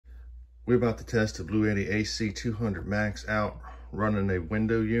We're about to test the Bluetti Ac200max out running a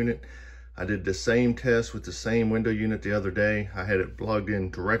window unit. I did the same test with the same window unit the other day. I had it plugged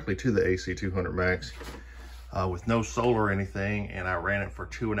in directly to the Ac200max with no solar or anything, and I ran it for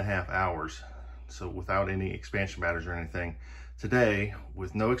 2.5 hours. So without any expansion batteries or anything. Today,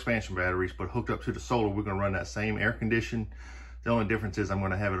 with no expansion batteries, but hooked up to the solar, we're gonna run that same air condition. The only difference is I'm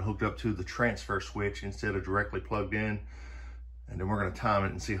gonna have it hooked up to the transfer switch instead of directly plugged in. And then we're gonna time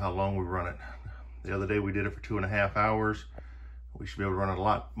it and see how long we run it. The other day we did it for 2.5 hours. We should be able to run it a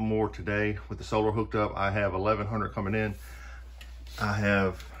lot more today with the solar hooked up. I have 1100 coming in. I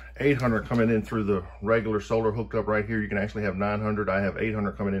have 800 coming in through the regular solar hooked up right here. You can actually have 900. I have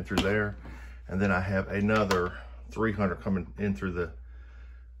 800 coming in through there. And then I have another 300 coming in through the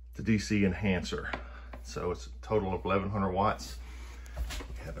DC enhancer. So it's a total of 1100 watts.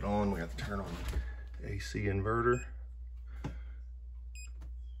 We have it on. We have to turn on the AC inverter.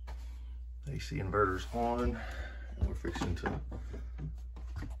 AC inverter's on, and we're fixing to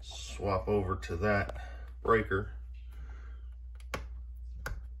swap over to that breaker.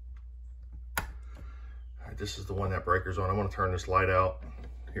 All right, this is the one that breaker's on. I'm gonna turn this light out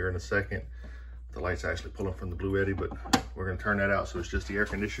here in a second. The light's actually pulling from the Bluetti, but we're gonna turn that out so it's just the air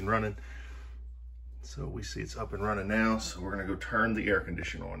conditioner running. So we see it's up and running now, so we're gonna go turn the air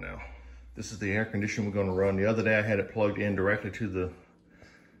conditioner on now. This is the air conditioner we're gonna run. The other day I had it plugged in directly to the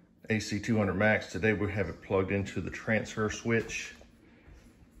Ac200max. Today we have it plugged into the transfer switch,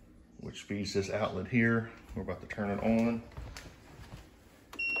 which feeds this outlet here. We're about to turn it on.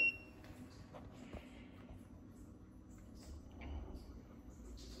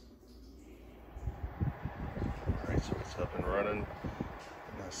 All right, so it's up and running.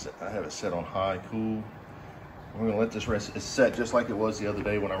 I have it set on high cool. We're gonna let this rest. It's set just like it was the other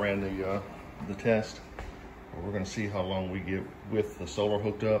day when I ran the test. We're gonna see how long we get with the solar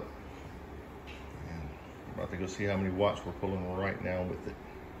hooked up. And we're about to go see how many watts we're pulling right now with it.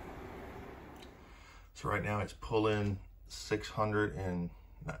 So right now it's pulling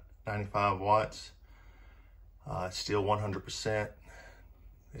 695 watts. It's still 100%.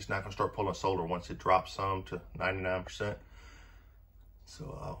 It's not gonna start pulling solar once it drops some to 99%.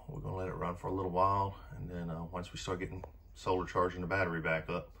 So we're gonna let it run for a little while. And then once we start getting solar charging the battery back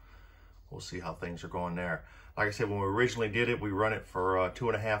up, we'll see how things are going there. Like I said, when we originally did it, we run it for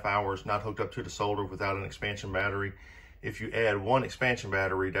 2.5 hours, not hooked up to the solar without an expansion battery. If you add one expansion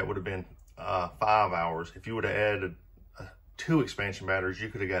battery, that would have been 5 hours. If you would have added 2 expansion batteries, you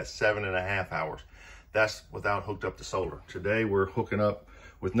could have got 7.5 hours. That's without hooked up to solar. Today, we're hooking up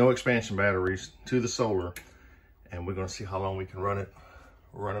with no expansion batteries to the solar, and we're gonna see how long we can run it,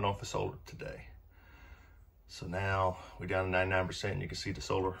 running off the solar today. So now we're down to 99%, and you can see the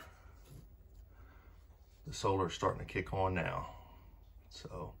solar is starting to kick on now.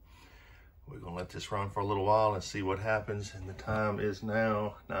 So we're gonna let this run for a little while and see what happens. And the time is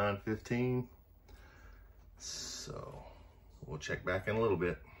now 9:15. So we'll check back in a little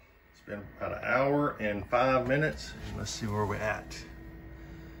bit. It's been about 1 hour and 5 minutes. Let's see where we're at.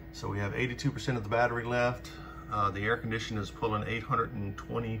 So we have 82% of the battery left. The air conditioner is pulling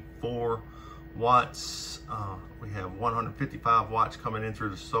 824 watts. We have 155 watts coming in through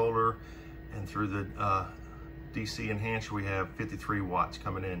the solar, and through the DC enhancer we have 53 watts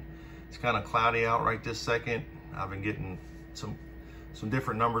coming in. It's kind of cloudy out right this second. I've been getting some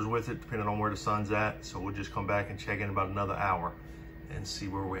different numbers with it depending on where the sun's at. So we'll just come back and check in about another hour and see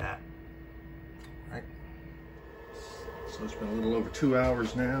where we're at. All right. So it's been a little over 2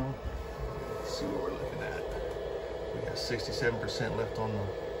 hours now. Let's see what we're looking at. We got 67% left on the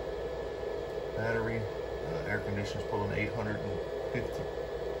battery. Air conditioner's pulling 850.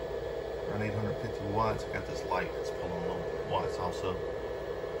 Around 850 watts. I got this light that's pulling low watts also.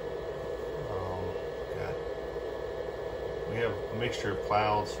 We have a mixture of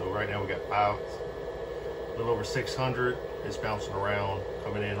clouds, so right now we got clouds. A little over 600 is bouncing around,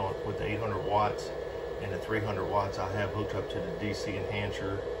 coming in with the 800 watts, and the 300 watts I have hooked up to the DC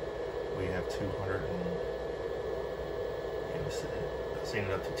enhancer. We have 200 and I've seen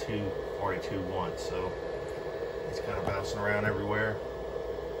it up to 242 watts, so it's kind of bouncing around everywhere.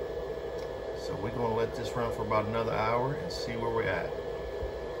 So we're gonna let this run for about another hour and see where we're at.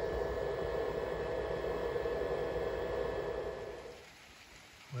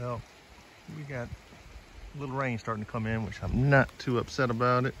 Well, we got a little rain starting to come in, which I'm not too upset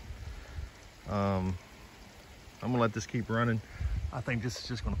about it. I'm gonna let this keep running. I think this is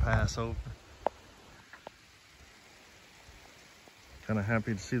just gonna pass over. Kind of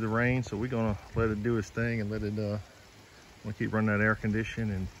happy to see the rain, so we're gonna let it do its thing and let it, we'll keep running that air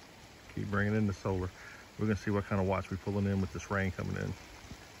condition and keep bringing in the solar. We're gonna see what kind of watts we're pulling in with this rain coming in.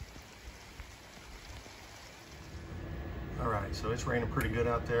 right, so it's raining pretty good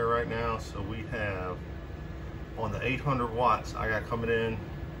out there right now. So we have on the 800 watts I got coming in,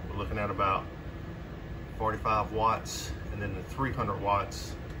 we're looking at about 45 watts, and then the 300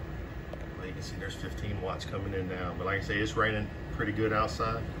 watts, well, you can see there's 15 watts coming in now. But like I say, it's raining pretty good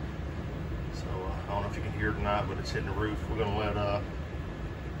outside. So I don't know if you can hear it or not, but it's hitting the roof. We're gonna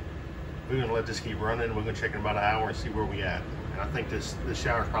let this keep running. We're gonna check in about an hour and see where we at. And I think this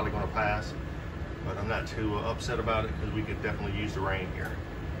shower's probably gonna pass, but I'm not too upset about it because we could definitely use the rain here.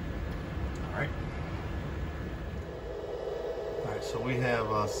 All right. All right, so we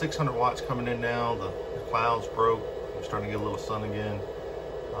have 600 watts coming in now. The clouds broke. We're starting to get a little sun again.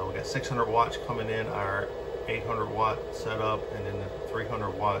 We got 600 watts coming in our 800 watt setup, and then the 300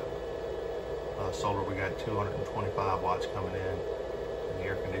 watt solar, we got 225 watts coming in. And the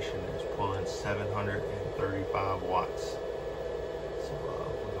air conditioning is pulling 735 watts. So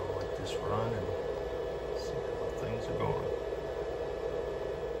we're gonna let this run and see how things are going.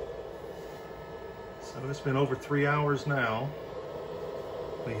 So it's been over 3 hours now.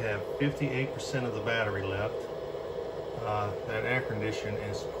 We have 58% of the battery left. That air conditioner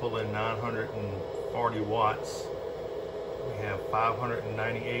is pulling 940 watts. We have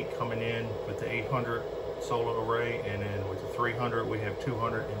 598 coming in with the 800 solar array, and then with the 300 we have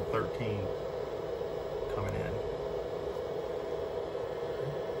 213 coming in.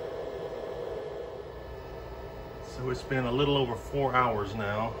 So it's been a little over 4 hours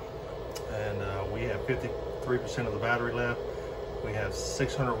now, and we have 53% of the battery left. We have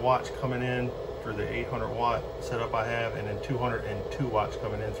 600 watts coming in through the 800 watt setup I have, and then 202 watts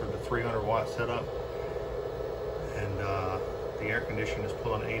coming in through the 300 watt setup. And the air conditioner is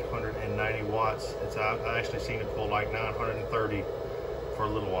pulling 890 watts. I actually seen it pull like 930 for a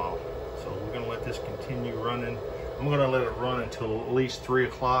little while. So we're gonna let this continue running. I'm gonna let it run until at least 3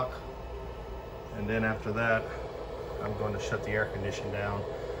 o'clock. And then after that, I'm going to shut the air conditioning down.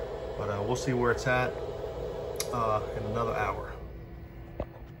 But we'll see where it's at in another hour.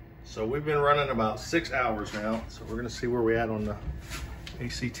 So we've been running about 6 hours now. So we're gonna see where we're at on the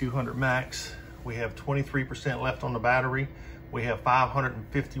AC200max. We have 23% left on the battery. We have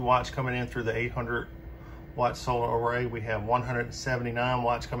 550 watts coming in through the 800 watt solar array. We have 179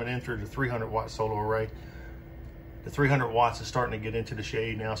 watts coming in through the 300 watt solar array. The 300 watts is starting to get into the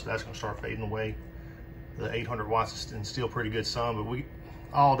shade now, so that's gonna start fading away. The 800 watts is in still pretty good sun, but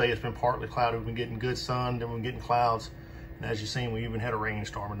all day it's been partly cloudy. We've been getting good sun, then we've been getting clouds. And as you've seen, we even had a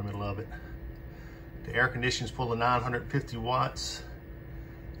rainstorm in the middle of it. The air conditioning's pulling 950 watts.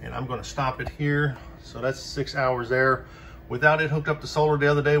 And I'm gonna stop it here. So that's 6 hours there. Without it hooked up to solar the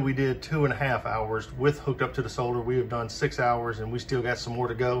other day, we did 2.5 hours. With hooked up to the solar, we have done 6 hours, and we still got some more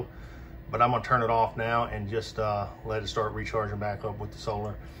to go. But I'm gonna turn it off now and just let it start recharging back up with the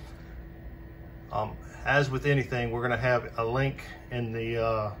solar. As with anything, we're gonna have a link in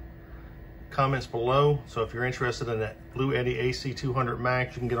the comments below. So if you're interested in that Bluetti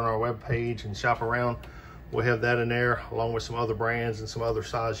AC200max, you can get on our webpage and shop around. We'll have that in there along with some other brands and some other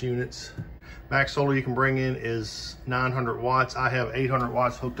size units. Max solar you can bring in is 900 watts. I have 800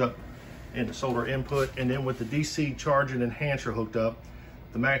 watts hooked up into solar input. And then with the DC charging enhancer hooked up,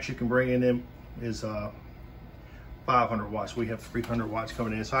 the max you can bring in is 500 watts. We have 300 watts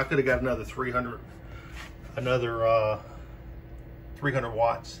coming in. So I could have got another 300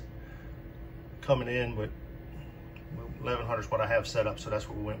 watts coming in, but 1100 is what I have set up, so that's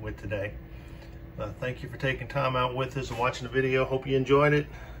what we went with today. Thank you for taking time out with us and watching the video. Hope you enjoyed it.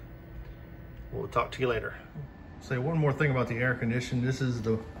 We'll talk to you later. Say one more thing about the air conditioning. This is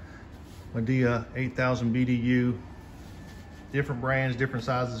the Bluetti 8000 BDU. Different brands, different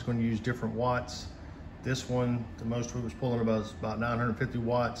sizes, going to use different watts. This one, the most we was pulling about 950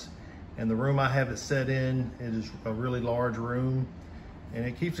 watts. And the room I have it set in, it is a really large room. And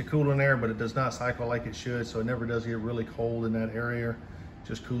it keeps it cool in there, but it does not cycle like it should, so it never does get really cold in that area.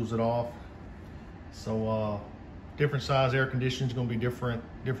 Just cools it off. So different size air conditioning is going to be different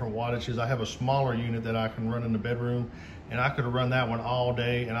wattages. I have a smaller unit that I can run in the bedroom, and I could have run that one all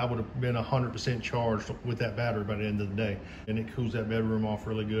day, and I would have been 100% charged with that battery by the end of the day. And it cools that bedroom off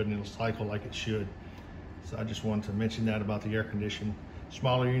really good, and it'll cycle like it should. So I just wanted to mention that about the air conditioning.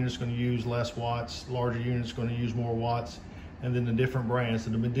 Smaller unit's going to use less watts. Larger unit's going to use more watts. And then the different brands.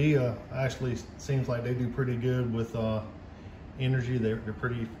 So the Bluetti actually seems like they do pretty good with energy. They're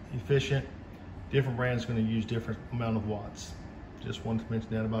pretty efficient. Different brands going to use different amount of watts. Just wanted to mention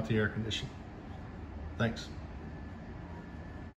that about the air conditioning. Thanks.